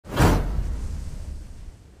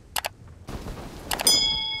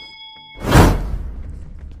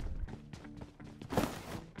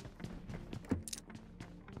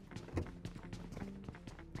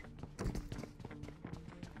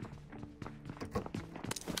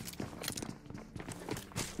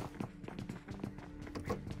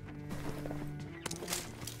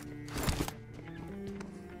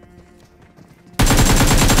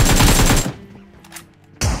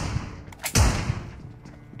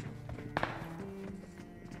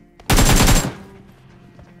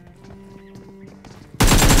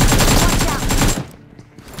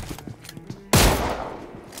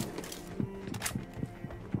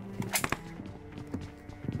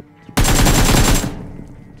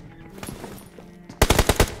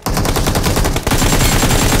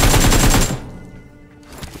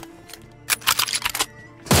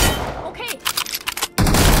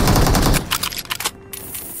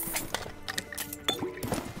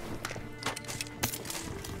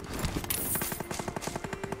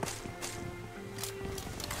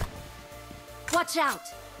Watch out!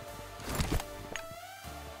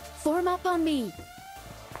 Form up on me.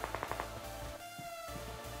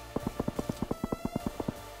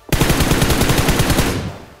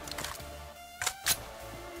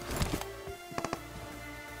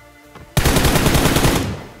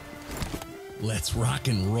 Let's rock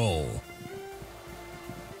and roll.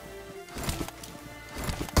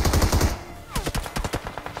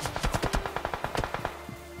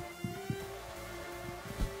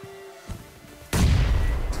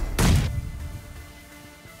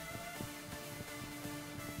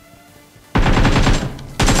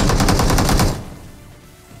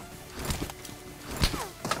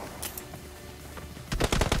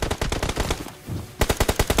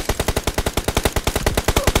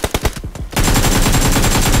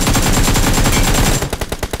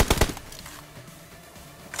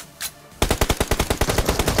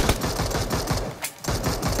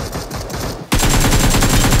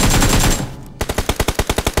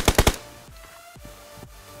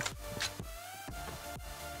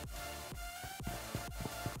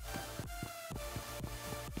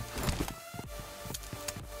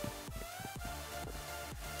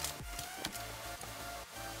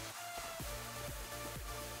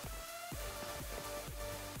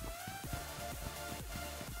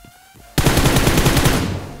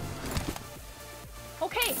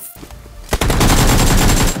 Okay.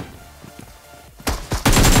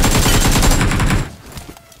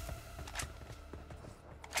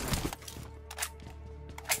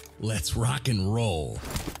 Let's rock and roll.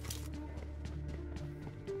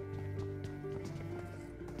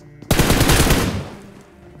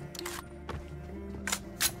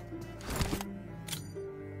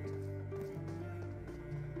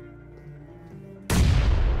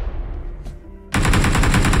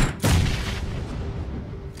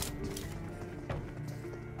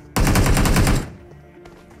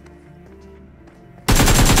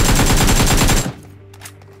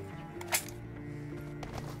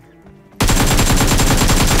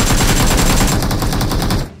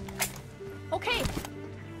 Okay.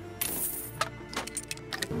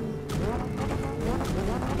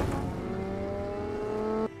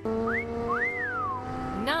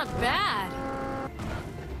 Not bad.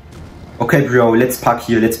 Okay, bro, let's park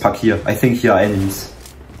here, let's park here. I think here are enemies.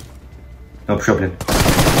 No problem.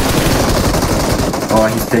 Oh,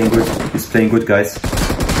 he's playing good. He's playing good, guys.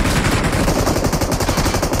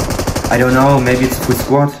 I don't know, maybe it's full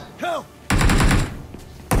squad. Help!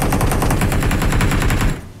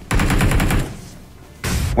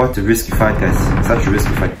 What a risky fight, guys. Such a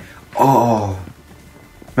risky fight. Oh,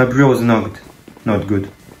 my bro is not good.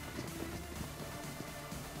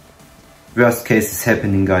 Worst case is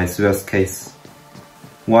happening, guys. Worst case.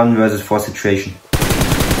 1 versus 4 situation.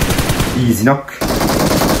 Easy knock.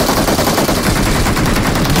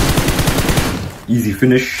 Easy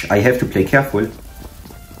finish. I have to play careful.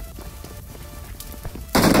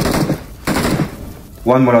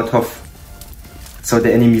 1 Molotov. So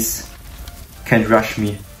the enemies can't rush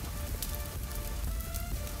me.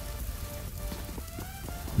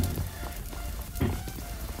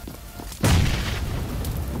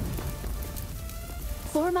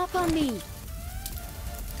 Form up on me.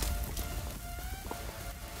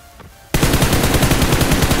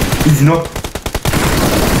 Easy knock.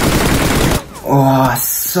 Oh,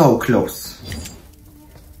 so close.